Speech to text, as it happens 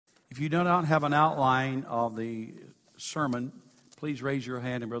If you do not have an outline of the sermon, please raise your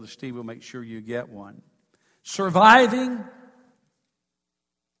hand and Brother Steve will make sure you get one. Surviving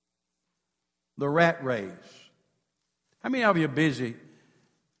the rat race. How many of you are busy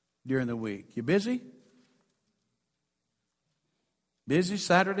during the week? You busy? Busy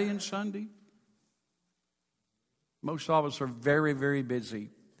Saturday and Sunday? Most of us are very, very busy.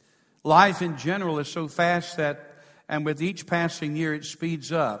 Life in general is so fast that, and with each passing year, it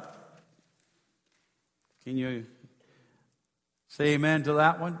speeds up. Can you say amen to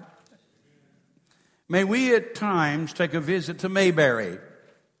that one? May we at times take a visit to Mayberry,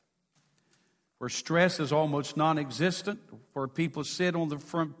 where stress is almost non-existent, where people sit on the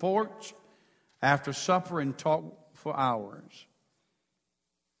front porch after supper and talk for hours.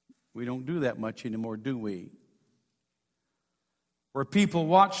 We don't do that much anymore, do we? Where people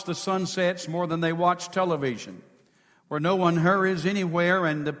watch the sunsets more than they watch television, where no one hurries anywhere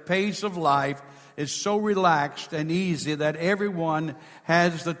and the pace of life is so relaxed and easy that everyone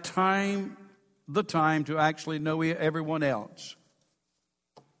has the time to actually know everyone else.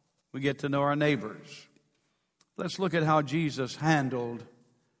 We get to know our neighbors. Let's look at how Jesus handled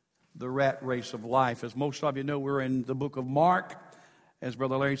the rat race of life. As most of you know, we're in the book of Mark. As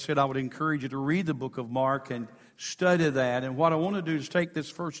Brother Larry said, I would encourage you to read the book of Mark and study that. And what I want to do is take this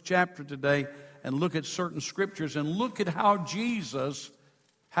first chapter today and look at certain scriptures and look at how Jesus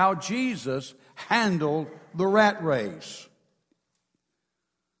handled the rat race.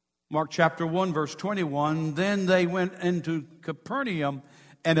 Mark chapter 1, verse 21, then they went into Capernaum,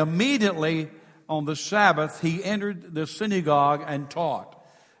 and immediately on the Sabbath he entered the synagogue and taught.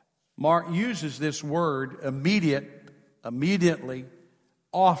 Mark uses this word immediately,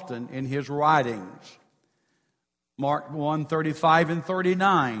 often in his writings. Mark 1, 35 and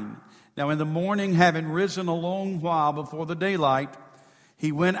 39. Now in the morning, having risen a long while before the daylight,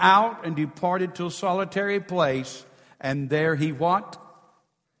 he went out and departed to a solitary place, and there he what?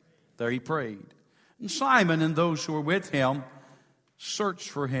 There he prayed. And Simon and those who were with him searched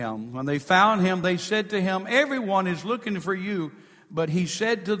for him. When they found him, they said to him, everyone is looking for you. But he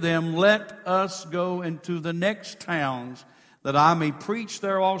said to them, let us go into the next towns, that I may preach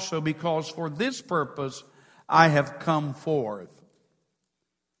there also, because for this purpose I have come forth.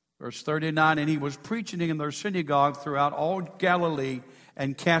 Verse 39, and he was preaching in their synagogue throughout all Galilee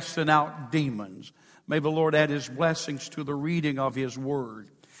and casting out demons. May the Lord add his blessings to the reading of his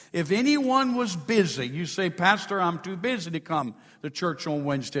word. If anyone was busy, you say, Pastor, I'm too busy to come to church on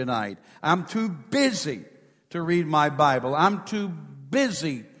Wednesday night. I'm too busy to read my Bible. I'm too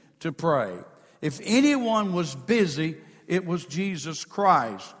busy to pray. If anyone was busy, it was Jesus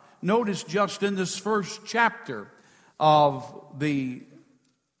Christ. Notice just in this first chapter of the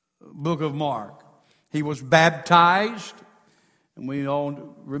book of Mark, he was baptized. And we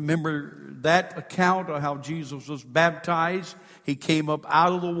all remember that account of how Jesus was baptized. He came up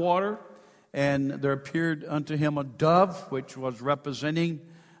out of the water, and there appeared unto him a dove, which was representing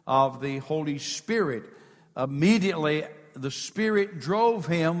of the Holy Spirit. Immediately, the Spirit drove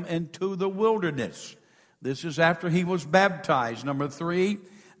him into the wilderness. This is after he was baptized. Number 3,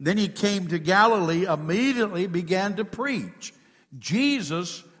 then he came to Galilee, immediately began to preach.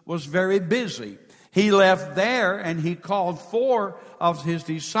 Jesus was very busy. He left there and he called 4 of his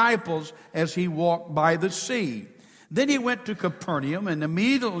disciples as he walked by the sea. Then he went to Capernaum and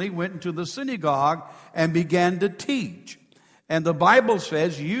immediately went into the synagogue and began to teach. And the Bible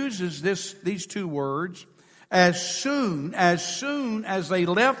uses these 2 words, as soon as they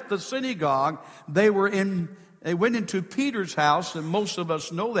left the synagogue, they went into Peter's house, and most of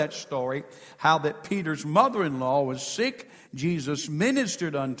us know that story, how that Peter's mother-in-law was sick. Jesus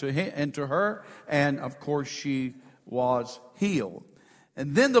ministered unto her, and of course she was healed.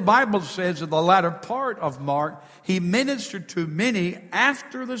 And then the Bible says in the latter part of Mark, he ministered to many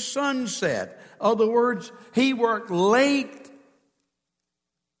after the sunset. In other words, he worked late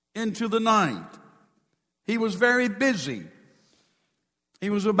into the night. He was very busy. He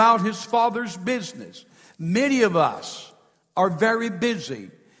was about his Father's business. Many of us are very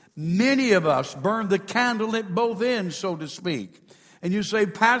busy. Many of us burn the candle at both ends, so to speak. And you say,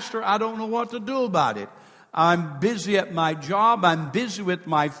 Pastor, I don't know what to do about it. I'm busy at my job. I'm busy with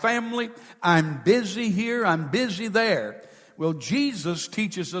my family. I'm busy here. I'm busy there. Well, Jesus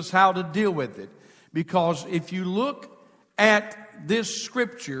teaches us how to deal with it. Because if you look at this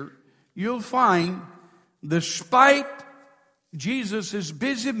scripture, you'll find despite Jesus'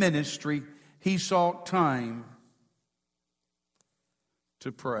 busy ministry, he sought time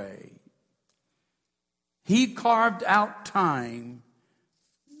to pray. He carved out time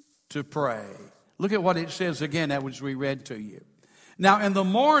to pray. Look at what it says again, that which we read to you. Now in the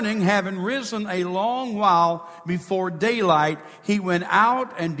morning, having risen a long while before daylight, he went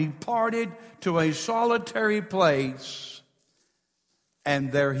out and departed to a solitary place,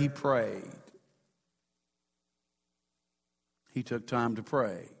 and there he prayed. He took time to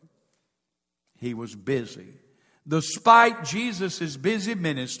pray. He was busy. Despite Jesus' busy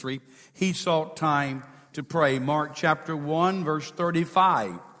ministry, he sought time to pray. Mark chapter 1, verse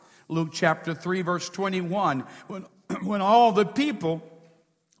 35. Luke chapter 3, verse 21. When all the people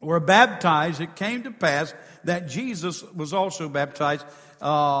were baptized, it came to pass that Jesus was also baptized.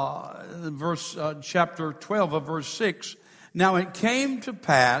 Chapter 12 of verse 6. Now it came to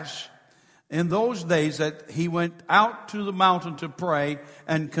pass in those days that he went out to the mountain to pray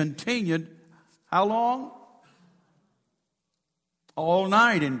and continued, how long? All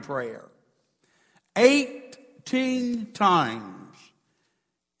night in prayer. 18 times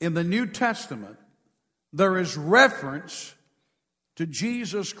in the New Testament, there is reference to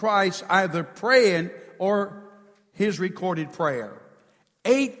Jesus Christ either praying or his recorded prayer.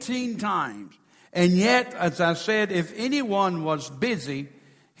 18 times. And yet, as I said, if anyone was busy,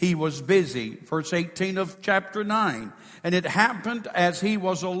 he was busy. Verse 18 of chapter 9. And it happened as he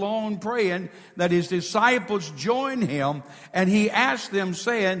was alone praying that his disciples joined him, and he asked them,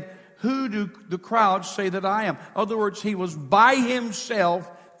 saying, who do the crowd say that I am? In other words, he was by himself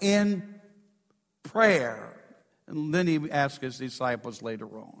in prayer. And then he asked his disciples later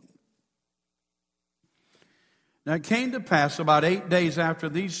on. Now it came to pass about 8 days after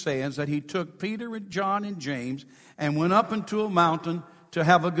these sayings that he took Peter and John and James and went up into a mountain to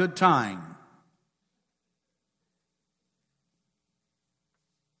have a good time.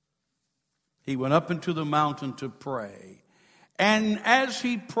 He went up into the mountain to pray. And as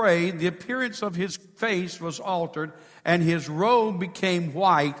he prayed, the appearance of his face was altered, and his robe became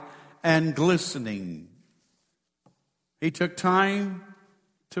white and glistening. He took time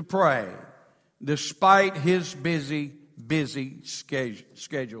to pray, despite his busy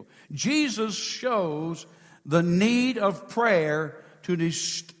schedule. Jesus shows the need of prayer to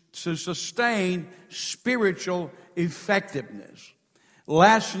sustain spiritual effectiveness.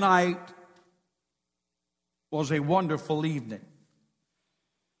 Last night was a wonderful evening.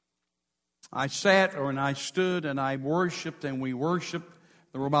 I sat and I stood and I worshiped and we worshiped.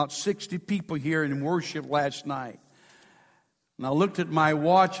 There were about 60 people here in worship last night. And I looked at my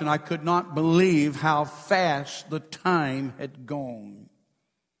watch and I could not believe how fast the time had gone.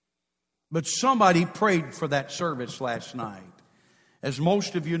 But somebody prayed for that service last night. As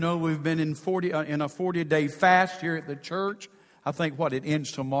most of you know, we've been in a 40-day fast here at the church. I think it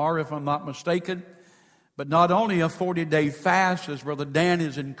ends tomorrow, if I'm not mistaken. But not only a 40-day fast, as Brother Dan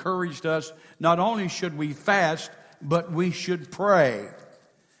has encouraged us, not only should we fast, but we should pray.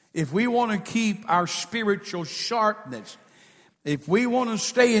 If we want to keep our spiritual sharpness, if we want to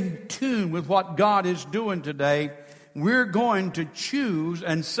stay in tune with what God is doing today, we're going to choose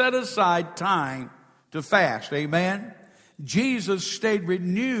and set aside time to fast. Amen? Jesus stayed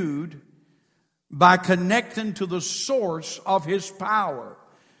renewed by connecting to the source of his power.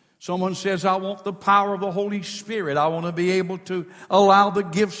 Someone says, I want the power of the Holy Spirit. I want to be able to allow the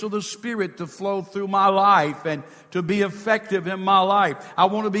gifts of the Spirit to flow through my life and to be effective in my life. I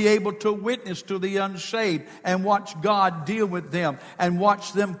want to be able to witness to the unsaved and watch God deal with them and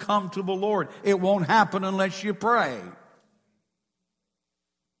watch them come to the Lord. It won't happen unless you pray.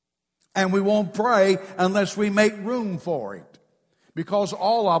 And we won't pray unless we make room for it, because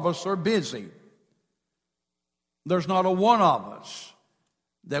all of us are busy. There's not a one of us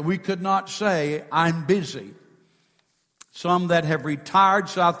that we could not say, I'm busy. Some that have retired,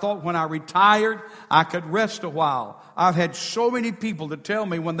 so I thought when I retired, I could rest a while. I've had so many people to tell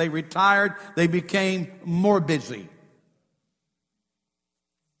me when they retired, they became more busy.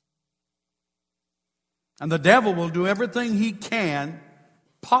 And the devil will do everything he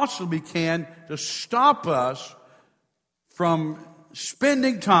possibly can, to stop us from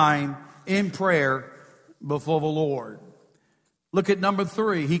spending time in prayer before the Lord. Look at number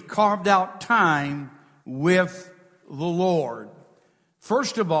 3. He carved out time with the Lord.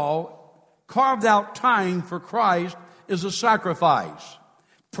 First of all, carved out time for Christ is a sacrifice.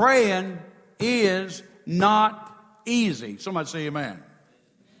 Praying is not easy. Somebody say amen.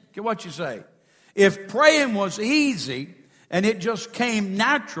 Get what you say. If praying was easy and it just came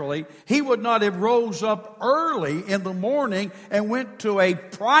naturally, he would not have rose up early in the morning and went to a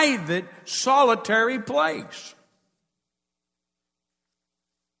private, solitary place.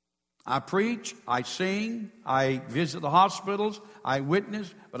 I preach, I sing, I visit the hospitals, I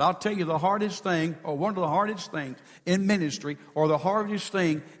witness, but I'll tell you the hardest thing, or one of the hardest things in ministry, or the hardest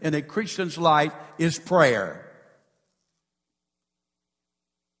thing in a Christian's life is prayer.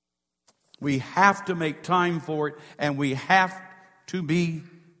 We have to make time for it, and we have to be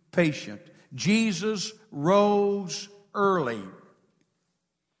patient. Jesus rose early.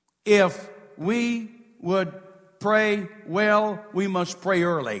 If we would pray well, we must pray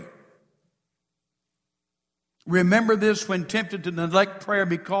early. Remember this when tempted to neglect prayer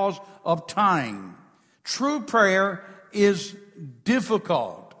because of time. True prayer is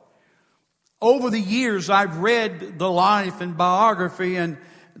difficult. Over the years, I've read the life and biography and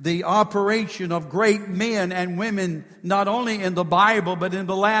the operation of great men and women, not only in the Bible, but in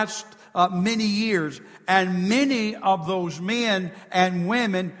the last many years. And many of those men and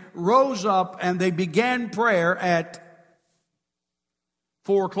women rose up and they began prayer at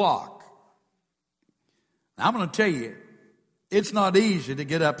 4 o'clock. I'm going to tell you, it's not easy to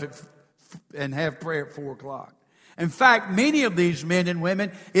get up and have prayer at 4 o'clock. In fact, many of these men and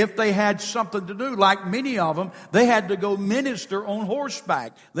women, if they had something to do, like many of them, they had to go minister on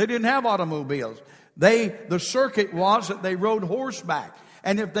horseback. They didn't have automobiles. The circuit was that they rode horseback.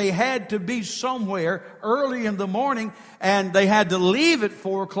 And if they had to be somewhere early in the morning and they had to leave at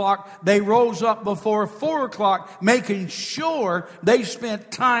 4 o'clock, they rose up before 4 o'clock, making sure they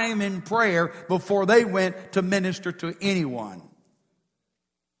spent time in prayer before they went to minister to anyone.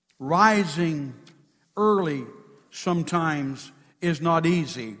 Rising early sometimes is not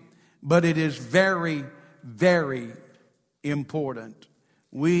easy, but it is very, very important.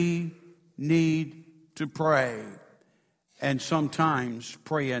 We need to pray. And sometimes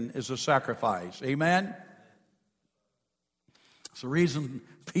praying is a sacrifice. Amen? It's the reason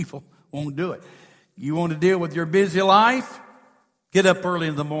people won't do it. You want to deal with your busy life? Get up early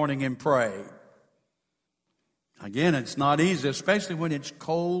in the morning and pray. Again, it's not easy, especially when it's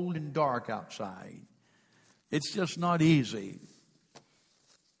cold and dark outside. It's just not easy.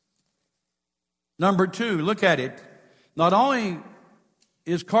 Number 2, look at it. Not only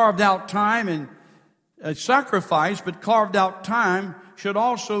is carved out time and a sacrifice, but carved out time should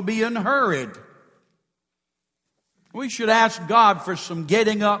also be unhurried. We should ask God for some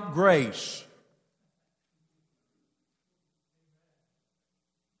getting up grace.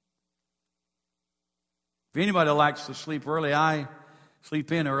 If anybody likes to sleep early, I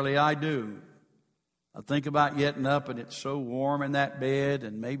sleep in early, I do. I think about getting up and it's so warm in that bed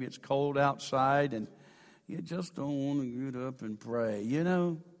and maybe it's cold outside and you just don't want to get up and pray. You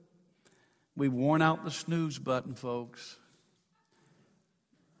know, we've worn out the snooze button, folks.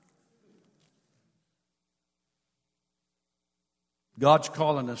 God's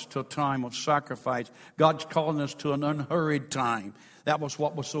calling us to a time of sacrifice. God's calling us to an unhurried time. That was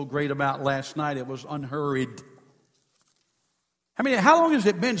what was so great about last night. It was unhurried. I mean, how long has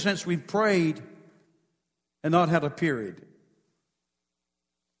it been since we've prayed and not had a period?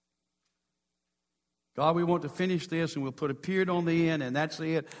 God, we want to finish this and we'll put a period on the end and that's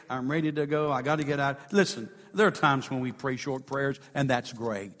it. I'm ready to go. I got to get out. Listen, there are times when we pray short prayers and that's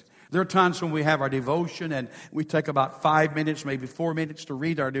great. There are times when we have our devotion and we take about 5 minutes, maybe 4 minutes to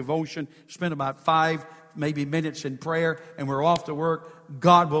read our devotion, spend about 5 maybe minutes in prayer and we're off to work.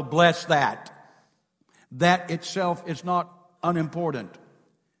 God will bless that. That itself is not unimportant.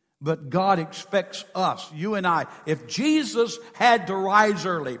 But God expects us, you and I. If Jesus had to rise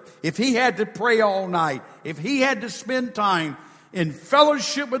early, if He had to pray all night, if He had to spend time in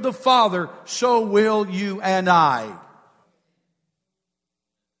fellowship with the Father, so will you and I.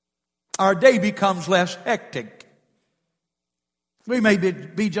 Our day becomes less hectic. We may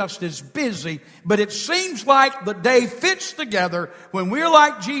be just as busy, but it seems like the day fits together when we're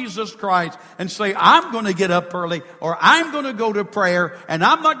like Jesus Christ and say, I'm going to get up early or I'm going to go to prayer and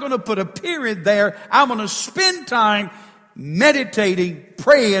I'm not going to put a period there. I'm going to spend time meditating,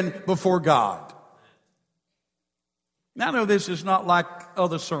 praying before God. Now, I know this is not like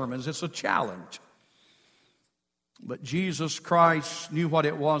other sermons. It's a challenge. But Jesus Christ knew what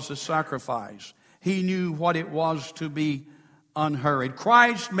it was to sacrifice. He knew what it was to be unhurried.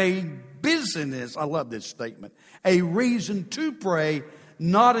 Christ made busyness, I love this statement, a reason to pray,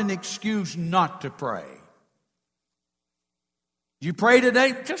 not an excuse not to pray. You pray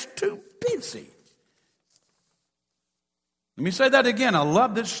today? Just too busy. Let me say that again. I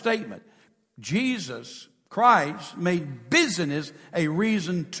love this statement. Jesus Christ made busyness a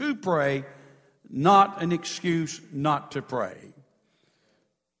reason to pray, not an excuse not to pray.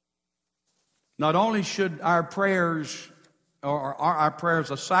 Not only should our prayers or our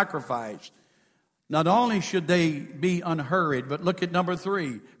prayers a sacrifice, not only should they be unhurried, but look at number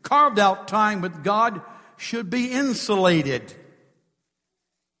 3. Carved out time with God should be insulated.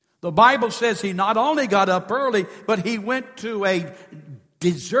 The Bible says he not only got up early, but he went to a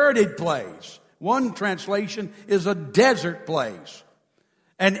deserted place. One translation is a desert place.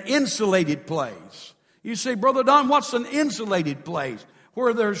 an insulated place. You say, Brother Don, what's an insulated place?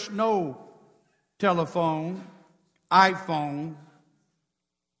 Where there's no telephone, iPhone,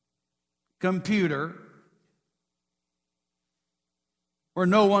 computer, where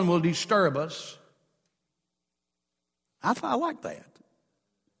no one will disturb us. I like that.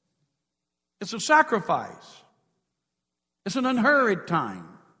 It's a sacrifice. It's an unhurried time.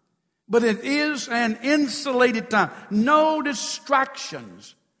 But it is an insulated time. No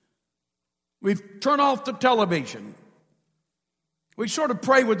distractions. We've turned off the television. We sort of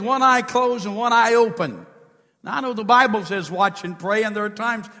pray with one eye closed and one eye open. Now, I know the Bible says watch and pray, and there are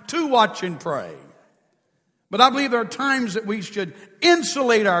times to watch and pray. But I believe there are times that we should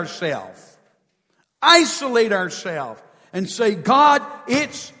insulate ourselves, isolate ourselves, and say, God,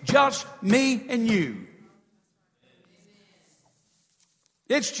 it's just me and you.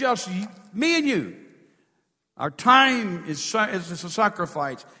 It's just me and you. Our time is a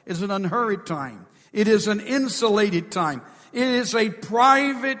sacrifice. It's an unhurried time. It is an insulated time. It is a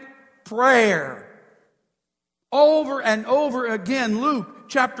private prayer. Over and over again, Luke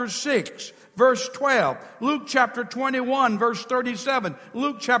chapter 6, verse 12. Luke chapter 21, verse 37.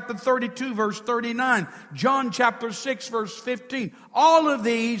 Luke chapter 32, verse 39. John chapter 6, verse 15. All of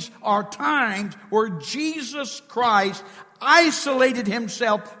these are times where Jesus Christ isolated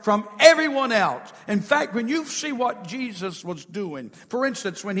himself from everyone else. In fact, when you see what Jesus was doing, for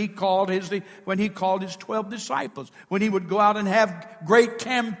instance, when he called his 12 disciples, when he would go out and have great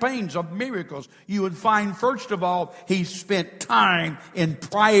campaigns of miracles, you would find, first of all, he spent time in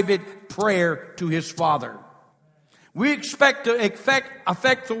private prayer to his Father. We expect to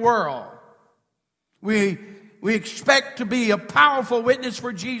affect the world. We expect to be a powerful witness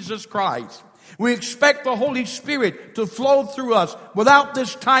for Jesus Christ. We expect the Holy Spirit to flow through us. Without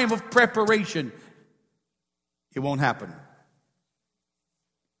this time of preparation, it won't happen.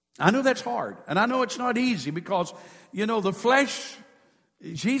 I know that's hard, and I know it's not easy because, the flesh,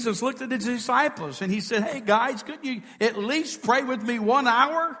 Jesus looked at his disciples and he said, hey guys, couldn't you at least pray with me 1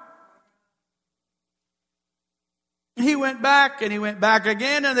 hour? He went back and he went back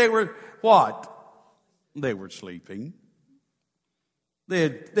again, and they were what? They were sleeping.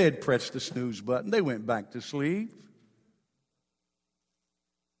 They had pressed the snooze button. They went back to sleep.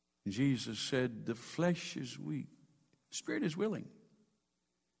 And Jesus said, the flesh is weak. The spirit is willing,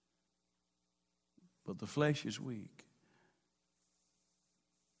 but the flesh is weak.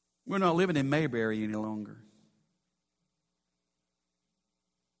 We're not living in Mayberry any longer.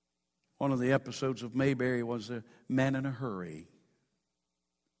 One of the episodes of Mayberry was a man in a hurry.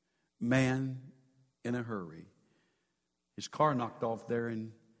 Man in a hurry. His car knocked off there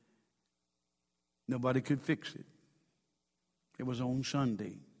and nobody could fix it. It was on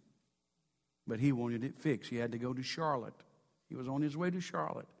Sunday. But he wanted it fixed. He had to go to Charlotte. He was on his way to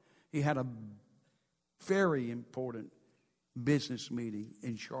Charlotte. He had a very important business meeting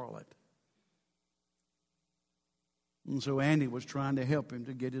in Charlotte. And so Andy was trying to help him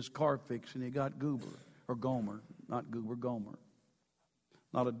to get his car fixed, and he got Gomer. Not Goober, Gomer.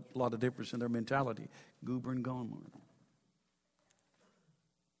 Not a lot of difference in their mentality. Goober and Gomer.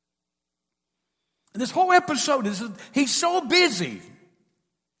 And this whole episode he's so busy.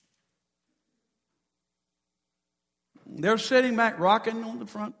 They're sitting back rocking on the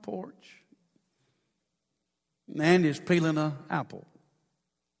front porch. And Andy's peeling an apple.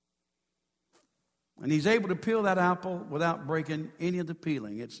 And he's able to peel that apple without breaking any of the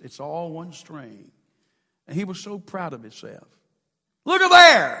peeling. It's all one string. And he was so proud of himself. Look at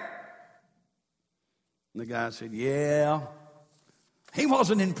there! And the guy said, yeah. He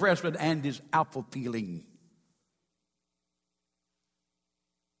wasn't impressed with Andy's apple peeling.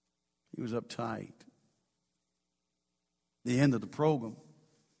 He was uptight. The end of the program,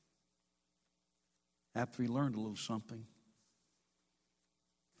 after he learned a little something,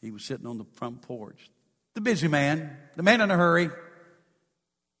 he was sitting on the front porch. The busy man, the man in a hurry.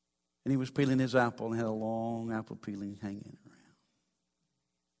 And he was peeling his apple and had a long apple peeling hanging around.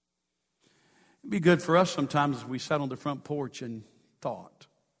 It'd be good for us sometimes if we sat on the front porch and thought.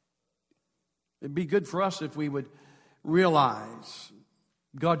 It'd be good for us if we would realize,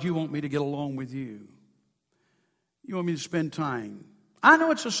 God, you want me to get along with you. You want me to spend time. I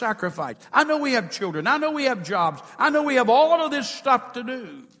know it's a sacrifice. I know we have children. I know we have jobs. I know we have all of this stuff to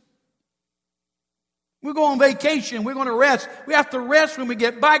do. We're going on vacation. We're going to rest. We have to rest when we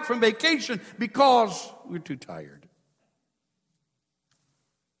get back from vacation because we're too tired.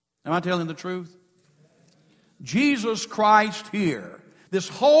 Am I telling the truth? Jesus Christ here. This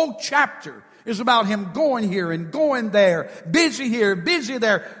whole chapter is about him going here and going there, busy here, busy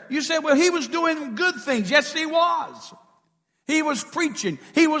there. You say, well, he was doing good things. Yes, he was. He was preaching.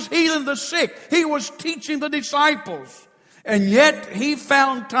 He was healing the sick. He was teaching the disciples. And yet he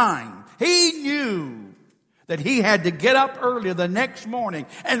found time. He knew that he had to get up early the next morning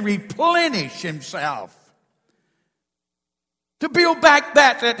and replenish himself to build back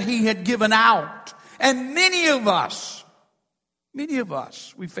that he had given out. And many of us,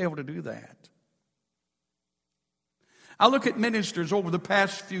 we fail to do that. I look at ministers over the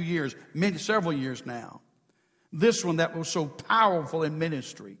past few years, several years now. This one that was so powerful in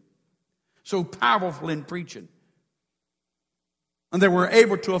ministry, so powerful in preaching. And they were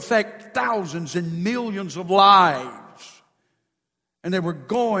able to affect thousands and millions of lives. And they were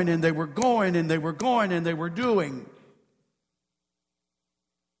going and they were going and they were going and they were doing.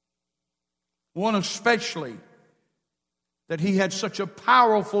 One especially, that he had such a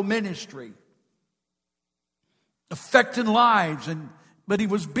powerful ministry, affecting lives, but he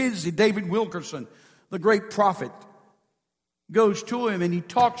was busy. David Wilkerson, the great prophet, goes to him and he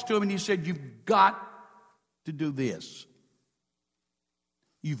talks to him and he said, you've got to do this.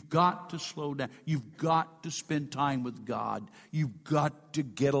 You've got to slow down. You've got to spend time with God. You've got to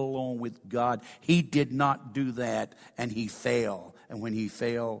get along with God. He did not do that, and he fell. And when he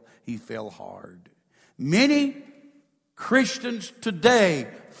fell hard. Many Christians today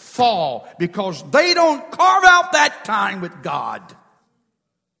fall because they don't carve out that time with God.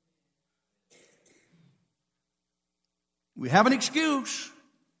 We have an excuse.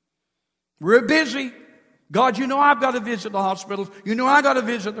 We're busy. God, you know I've got to visit the hospitals. You know I've got to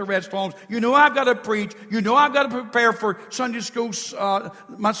visit the rest homes. You know I've got to preach. You know I've got to prepare for Sunday school,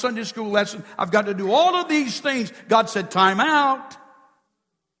 my Sunday school lesson. I've got to do all of these things. God said, time out.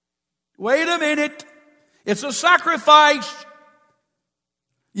 Wait a minute. It's a sacrifice.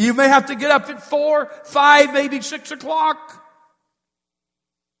 You may have to get up at 4, 5, maybe 6 o'clock.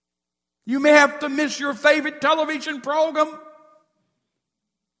 You may have to miss your favorite television program.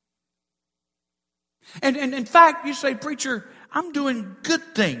 And in fact, you say, preacher, I'm doing good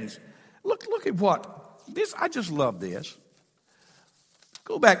things. Look at what. I just love this.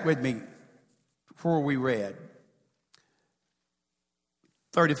 Go back with me before we read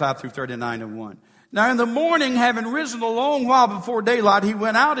 35 through 39 and 1. Now in the morning, having risen a long while before daylight, he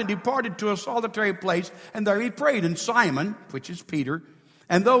went out and departed to a solitary place, and there he prayed. And Simon, which is Peter,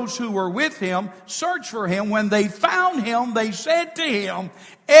 and those who were with him searched for him. When they found him, they said to him,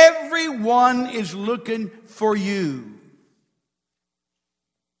 everyone is looking for you.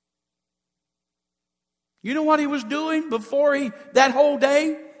 You know what he was doing before that whole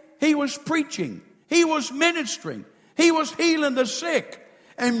day? He was preaching. He was ministering. He was healing the sick.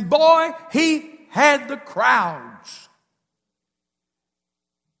 And boy, he had the crowds.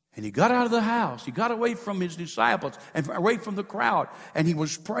 And he got out of the house. He got away from his disciples and away from the crowd. And he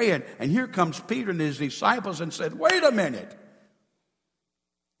was praying. And here comes Peter and his disciples and said, wait a minute.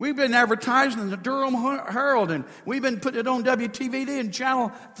 We've been advertising in the Durham Herald, and we've been putting it on WTVD and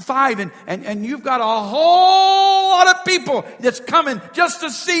Channel 5. And you've got a whole lot of people that's coming just to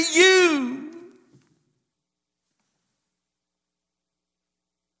see you.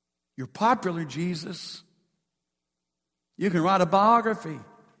 You're popular, Jesus. You can write a biography.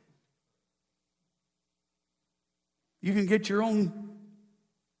 You can get your own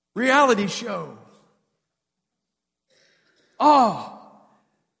reality show. Oh,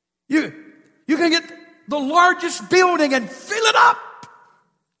 you can get the largest building and fill it up.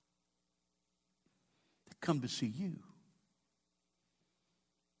 They come to see you.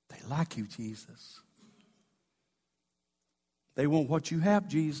 They like you, Jesus. They want what you have,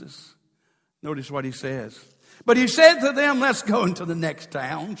 Jesus. Notice what he says. But he said to them, let's go into the next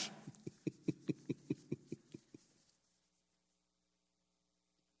towns.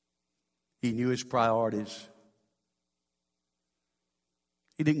 He knew his priorities.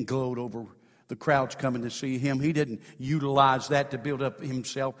 He didn't gloat over the crowds coming to see him. He didn't utilize that to build up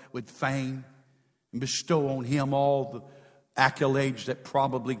himself with fame and bestow on him all the accolades that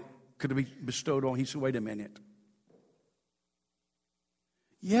probably could have been bestowed on. He said, wait a minute.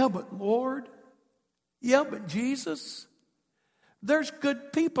 Yeah, but Lord, yeah, but Jesus, there's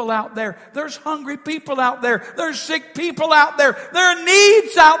good people out there. There's hungry people out there. There's sick people out there. There are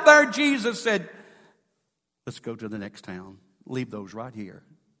needs out there. Jesus said, let's go to the next town. Leave those right here.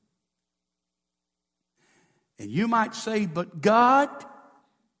 And you might say, but God,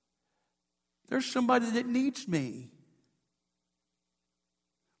 there's somebody that needs me.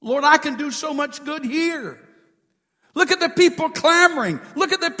 Lord, I can do so much good here. Look at the people clamoring.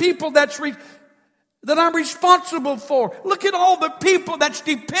 Look at the people that I'm responsible for. Look at all the people that's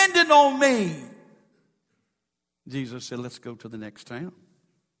dependent on me. Jesus said, let's go to the next town.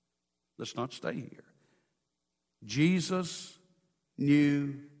 Let's not stay here. Jesus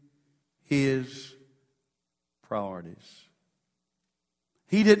knew his priorities.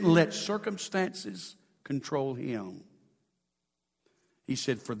 He didn't let circumstances control him. He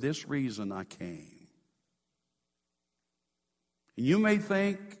said, for this reason I came. And you may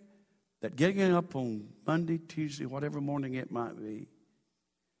think that getting up on Monday, Tuesday, whatever morning it might be,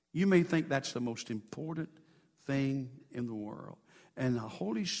 you may think that's the most important thing in the world. And the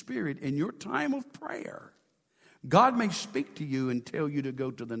Holy Spirit, in your time of prayer, God may speak to you and tell you to go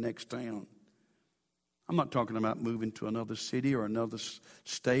to the next town. I'm not talking about moving to another city or another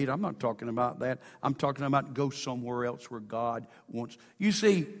state. I'm not talking about that. I'm talking about go somewhere else where God wants. You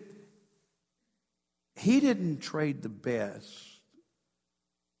see, he didn't trade the best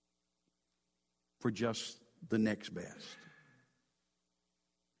for just the next best.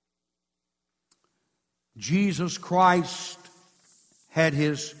 Jesus Christ had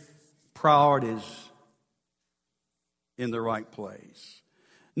his priorities in the right place.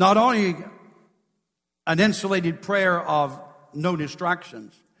 Not only an insulated prayer of no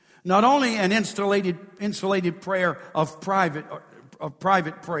distractions, not only an insulated prayer of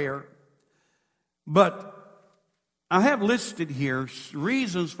private prayer, but I have listed here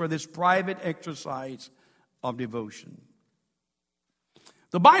reasons for this private exercise of devotion.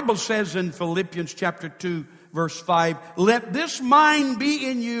 The Bible says in Philippians chapter 2, verse 5, let this mind be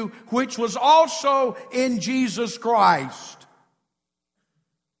in you, which was also in Jesus Christ.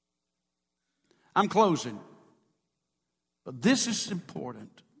 I'm closing. But this is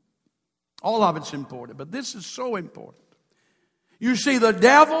important. All of it's important, but this is so important. You see, the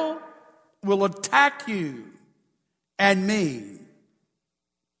devil will attack you and me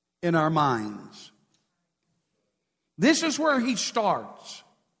in our minds. This is where he starts,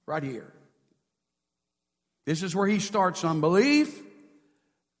 right here. This is where he starts unbelief,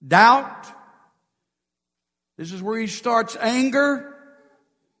 doubt. This is where he starts anger.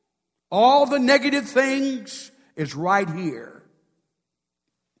 All the negative things is right here.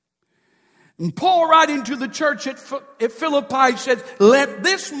 And Paul, writing to the church at Philippi, said, let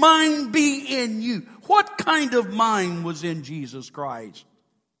this mind be in you. What kind of mind was in Jesus Christ,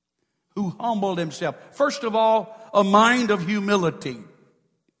 who humbled himself? First of all, a mind of humility.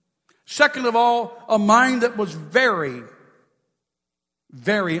 Second of all, a mind that was very,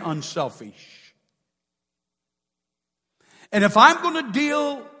 very unselfish. And if I'm going to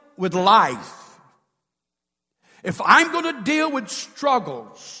deal with life, if I'm going to deal with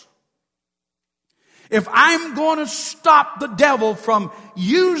struggles, if I'm going to stop the devil from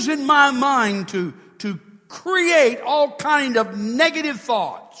using my mind to create all kind of negative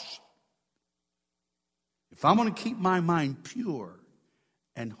thoughts, if I'm going to keep my mind pure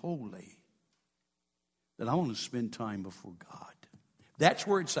and holy, then I want to spend time before God. That's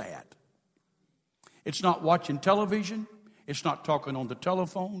where it's at. It's not watching television. It's not talking on the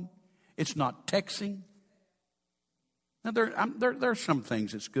telephone. It's not texting. Now, there are some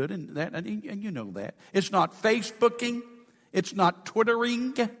things that's good, and you know that. It's not Facebooking. It's not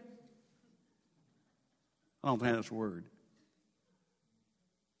Twittering. I don't think that's a word.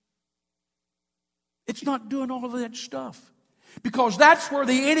 It's not doing all of that stuff. Because that's where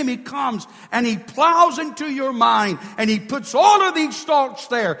the enemy comes and he plows into your mind and he puts all of these thoughts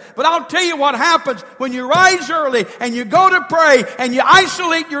there. But I'll tell you what happens when you rise early and you go to pray and you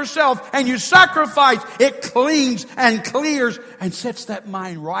isolate yourself and you sacrifice. It cleans and clears and sets that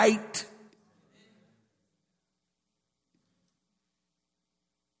mind right.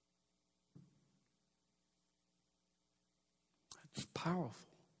 That's powerful.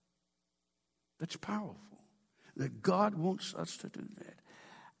 That's powerful. That God wants us to do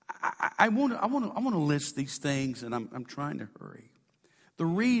that. I want to list these things, and I'm trying to hurry. The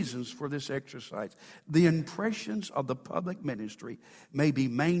reasons for this exercise. The impressions of the public ministry may be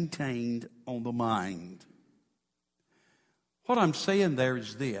maintained on the mind. What I'm saying there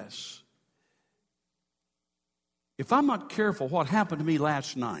is this. If I'm not careful, what happened to me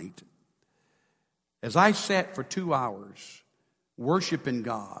last night, as I sat for 2 hours worshiping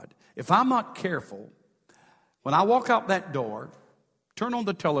God, if I'm not careful, when I walk out that door, turn on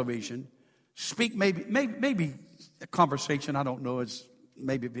the television, speak maybe a conversation, I don't know,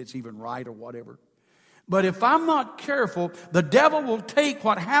 maybe if it's even right or whatever. But if I'm not careful, the devil will take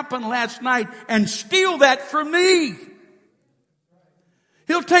what happened last night and steal that from me.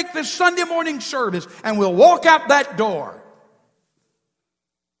 He'll take this Sunday morning service and we'll walk out that door.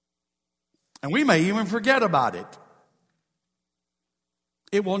 And we may even forget about it.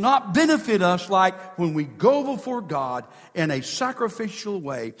 It will not benefit us like when we go before God in a sacrificial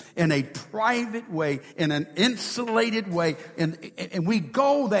way, in a private way, in an insulated way, and we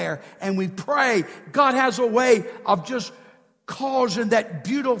go there and we pray. God has a way of just causing that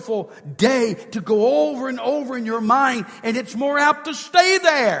beautiful day to go over and over in your mind, and it's more apt to stay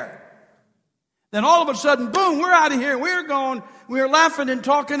there. Then all of a sudden, boom, we're out of here. We're laughing and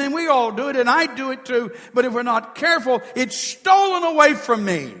talking, and we all do it, and I do it too. But if we're not careful, it's stolen away from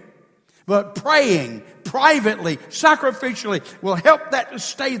me. But praying privately, sacrificially, will help that to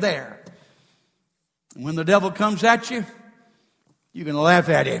stay there. And when the devil comes at you, you can laugh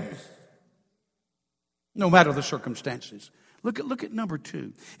at him, no matter the circumstances. Look at number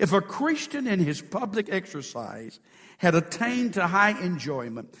 2. If a Christian in his public exercise had attained to high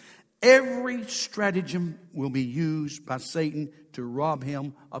enjoyment, every stratagem will be used by Satan to rob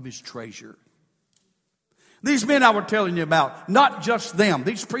him of his treasure. These men I was telling you about, not just them,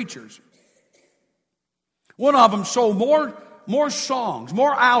 these preachers. One of them sold more songs,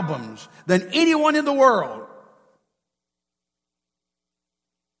 more albums than anyone in the world.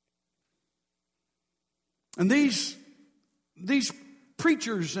 And these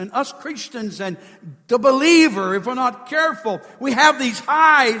preachers and us Christians and the believer, if we're not careful, we have these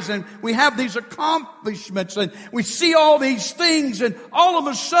highs and we have these accomplishments and we see all these things, and all of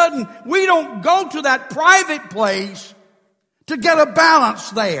a sudden we don't go to that private place to get a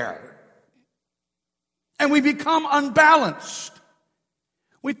balance there. And we become unbalanced.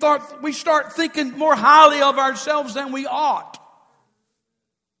 We start thinking more highly of ourselves than we ought.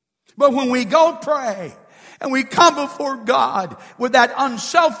 But when we go pray, and we come before God with that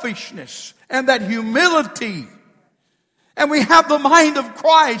unselfishness and that humility, and we have the mind of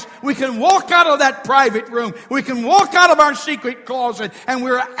Christ, we can walk out of that private room, we can walk out of our secret closet, and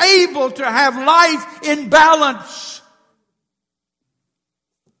we're able to have life in balance.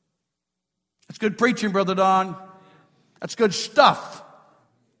 That's good preaching, Brother Don. That's good stuff.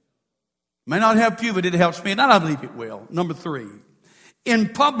 May not help you, but it helps me, and I believe it will. Number 3. In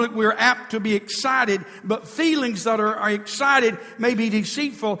public, we're apt to be excited, but feelings that are excited may be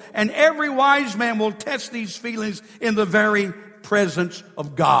deceitful, and every wise man will test these feelings in the very presence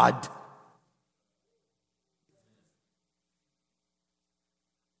of God.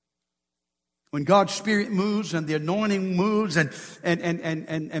 When God's Spirit moves and the anointing moves,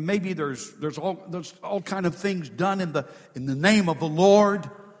 and maybe there's all kind of things done in the name of the Lord.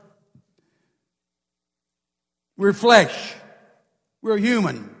 We're flesh. We're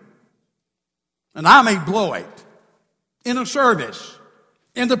human. And I may blow it in a service,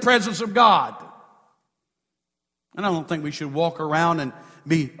 in the presence of God. And I don't think we should walk around and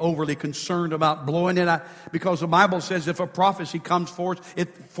be overly concerned about blowing it, because the Bible says if a prophecy comes forth,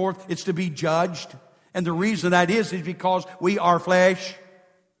 it's to be judged. And the reason that is because we are flesh.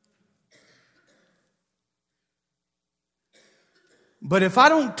 But if I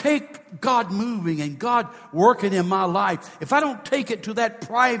don't take God moving and God working in my life, if I don't take it to that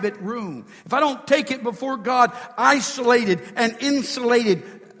private room, if I don't take it before God isolated and insulated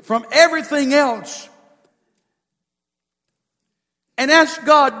from everything else, and ask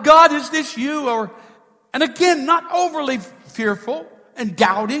God, God, is this you? And again, not overly fearful and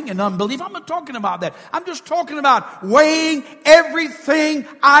doubting and unbelief. I'm not talking about that. I'm just talking about weighing everything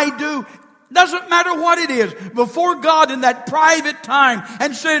I do, doesn't matter what it is, before God in that private time,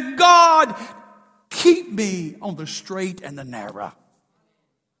 and saying, God, keep me on the straight and the narrow.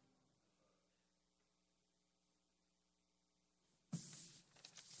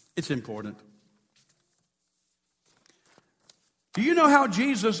 It's important. Do you know how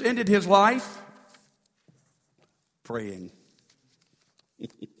Jesus ended his life? Praying.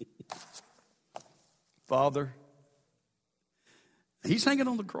 Father, he's hanging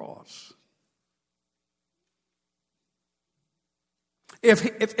on the cross.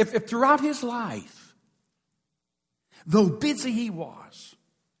 If throughout his life, though busy he was,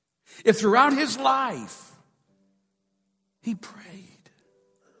 if throughout his life he prayed,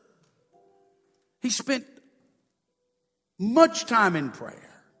 he spent much time in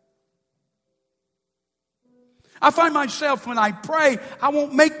prayer. I find myself when I pray, I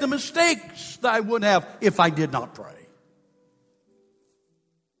won't make the mistakes that I would have if I did not pray.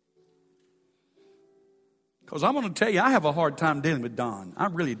 Because I'm going to tell you, I have a hard time dealing with Don. I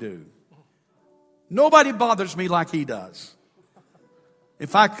really do. Nobody bothers me like he does.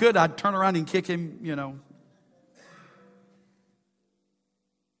 If I could, I'd turn around and kick him,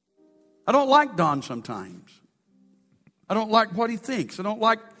 I don't like Don sometimes. I don't like what he thinks. I don't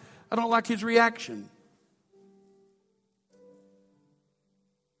like his reaction.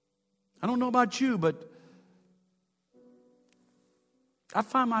 I don't know about you, but I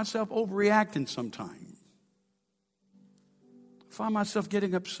find myself overreacting sometimes. I find myself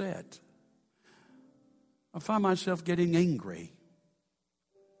getting upset. I find myself getting angry.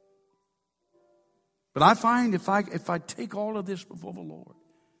 But I find if I take all of this before the Lord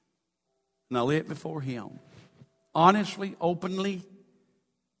and I lay it before Him, honestly, openly,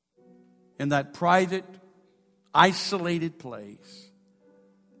 in that private, isolated place,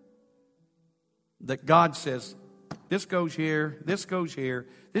 that God says, this goes here, this goes here,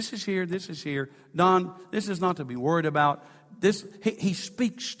 this is here, this is here. Don, this is not to be worried about. He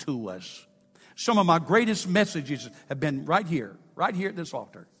speaks to us. Some of my greatest messages have been right here at this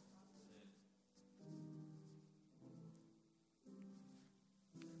altar.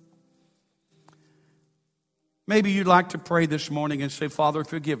 Maybe you'd like to pray this morning and say, Father,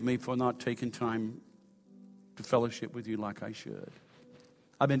 forgive me for not taking time to fellowship with you like I should.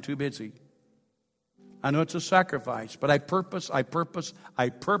 I've been too busy. I know it's a sacrifice, but I purpose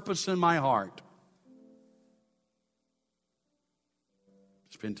in my heart.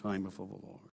 Spend time before the Lord.